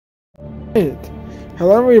Hey,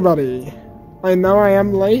 hello everybody. I know I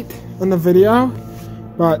am late on the video,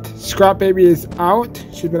 but Scrap Baby is out.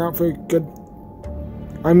 She's been out for a good,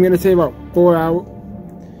 I'm gonna say about 4 hours.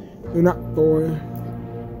 No, not 4.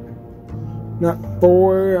 Not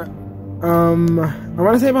 4. I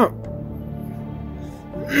wanna say about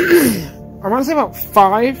I wanna say about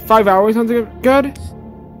 5 hours, something good.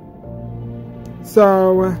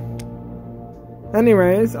 So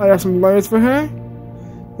anyways, I have some letters for her.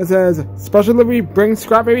 It says, special delivery brings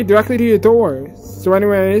Scrap Baby directly to your door. So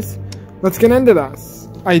anyways, let's get into this.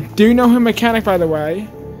 I do know her mechanic, by the way,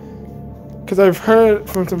 because I've heard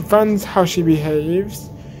from some friends how she behaves.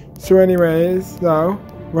 So anyways, though,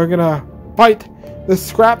 we're gonna fight the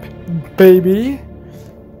Scrap Baby.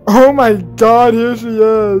 Oh my god, here she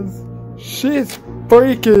is. She's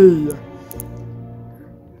freaky.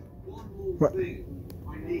 What? You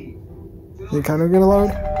kind of gonna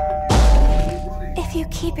load? If you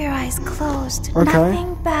keep your eyes closed, okay,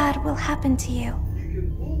 nothing bad will happen to you.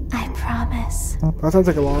 I promise. That sounds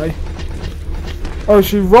like a lie. Oh,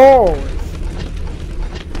 she rolls!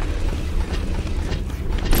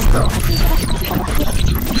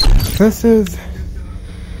 This is...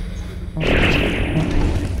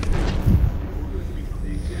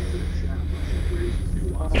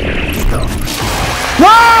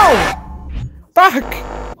 No! Fuck!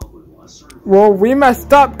 Well, we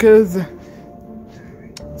messed up, because...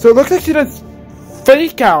 So it looks like she does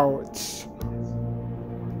fake outs.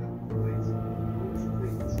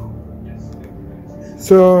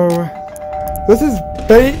 So this is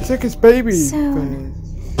sickest baby. Soon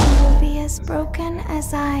you will be as broken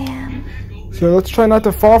as I am. So let's try not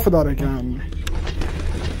to fall for that again.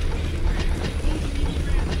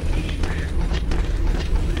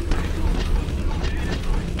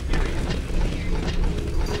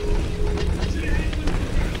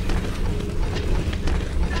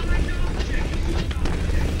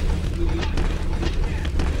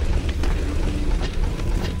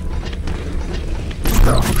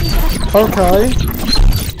 Okay.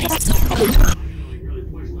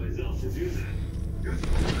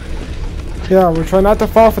 Yeah, we're trying not to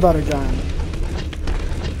fall for that again.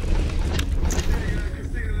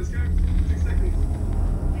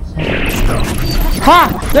 Ha!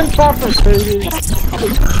 Didn't fall for it, baby.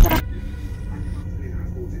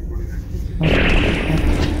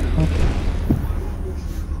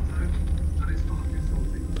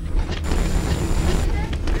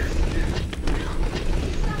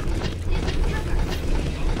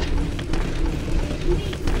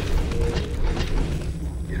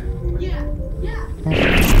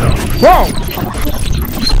 Whoa!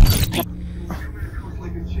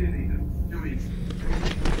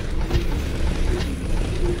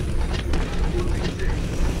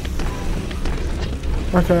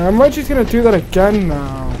 Okay, I'm not just gonna do that again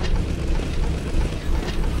now.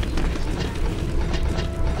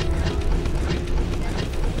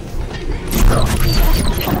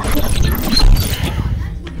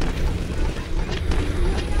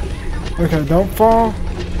 Okay, don't fall.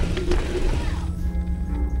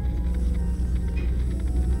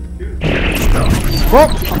 Whoa!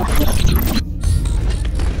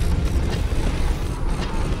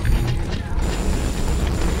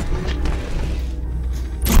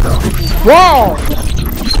 Whoa!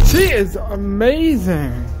 She is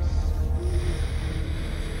amazing.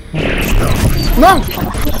 No!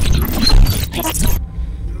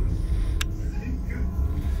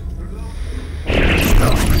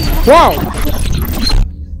 Whoa!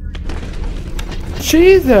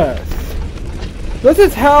 Jesus! This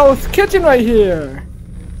is Hell's Kitchen right here!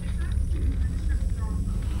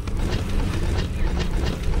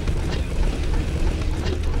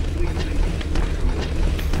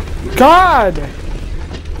 God!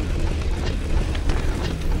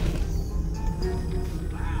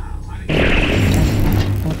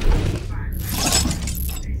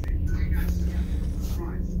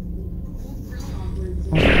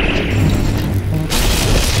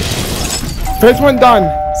 First one done.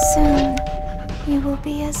 Soon you will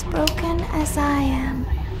be as broken as I am.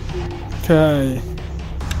 Okay.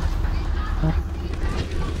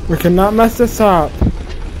 We cannot mess this up.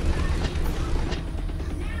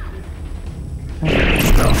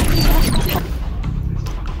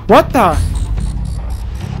 What the?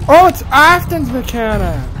 Oh, it's Afton's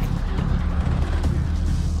mechanic.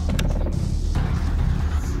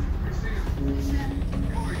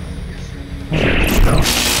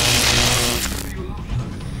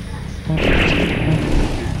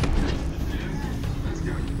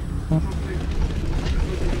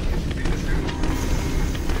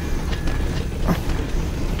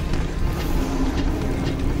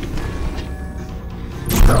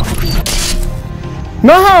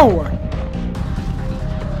 No!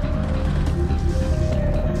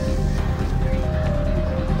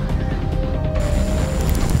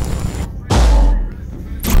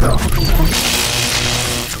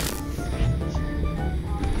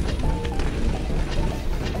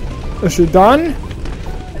 Is she done?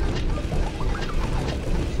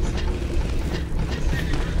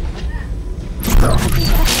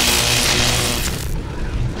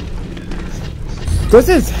 This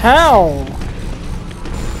is hell!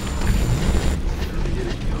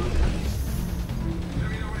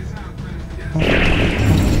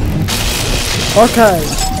 Okay.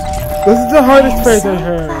 This is the hardest phase I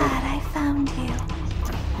heard. Glad I found you.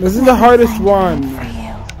 This is the hardest one. For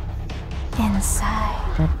you.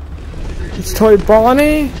 Inside. It's Toy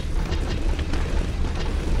Bonnie.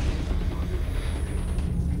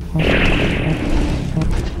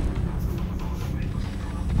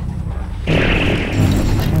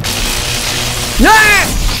 Yes!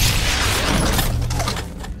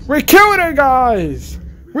 We killed her, guys!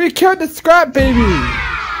 We killed the scrap baby!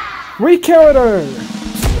 We killed her!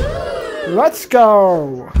 Let's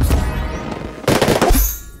go!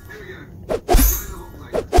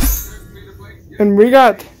 And we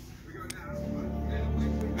got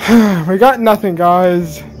nothing,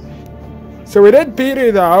 guys. So we did beat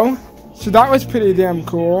her though. So that was pretty damn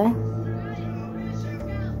cool.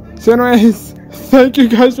 So anyways, thank you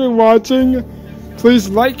guys for watching. Please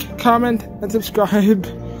like, comment, and subscribe.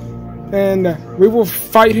 And we will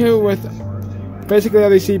fight her with basically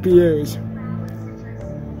other CPUs.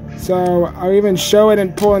 So I'll even show it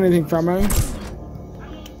and pull anything from her.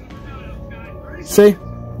 See?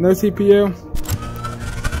 No CPU.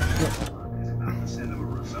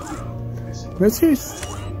 This is...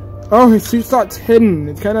 Oh, his suit slot's hidden.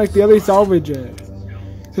 It's kind of like the other salvages.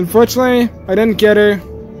 So unfortunately, I didn't get her.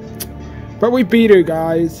 But we beat her,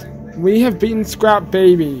 guys. We have beaten Scrap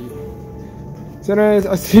Baby. So anyways,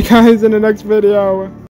 I'll see you guys in the next video.